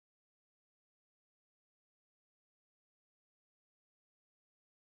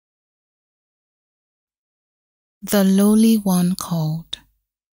The lowly one called,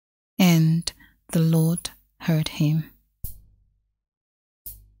 and the Lord heard him.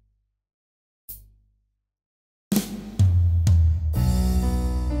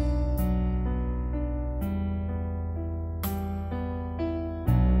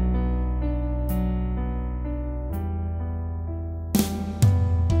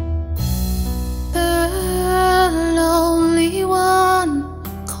 The lowly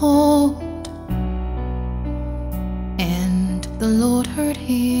one called, and the Lord heard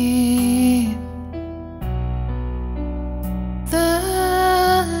him. The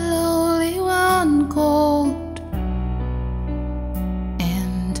lowly one called,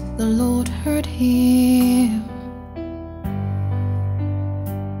 and the Lord heard him.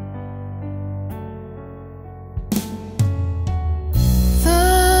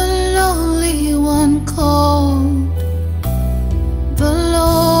 The lowly one called, the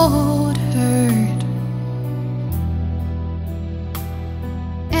Lord heard,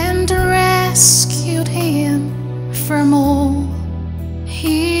 and rescued him from all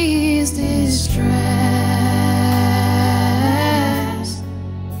his distress.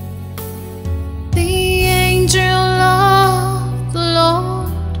 The angel of the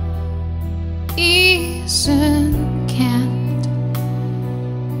Lord is encamped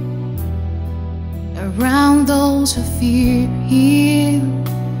around those who fear him,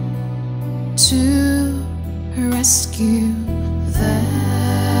 to rescue them.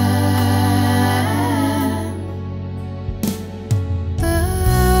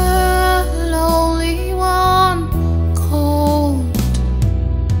 The lowly one called,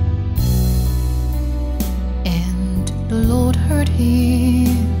 and the Lord heard him.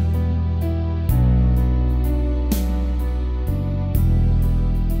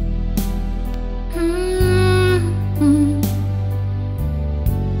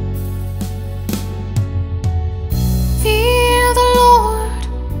 Fear the Lord,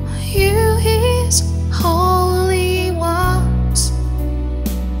 you his holy ones.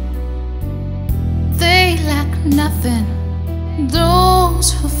 They lack nothing,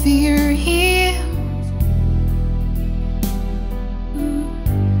 those who fear him.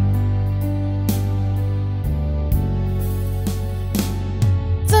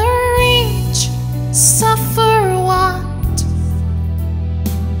 The rich suffer want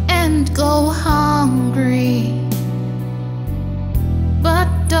and go hungry, but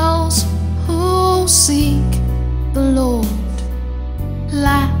those who seek the Lord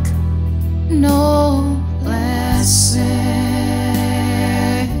lack no blessing.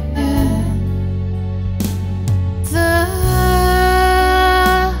 The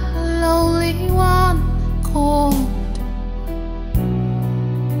lowly one called,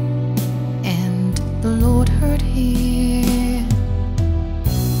 and the Lord heard him.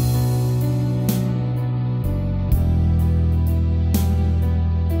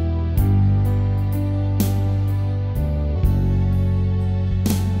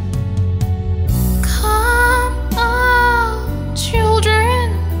 Come, all children,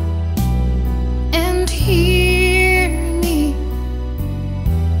 and hear me,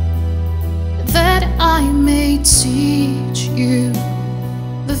 that I may teach you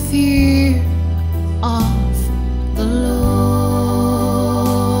the fear of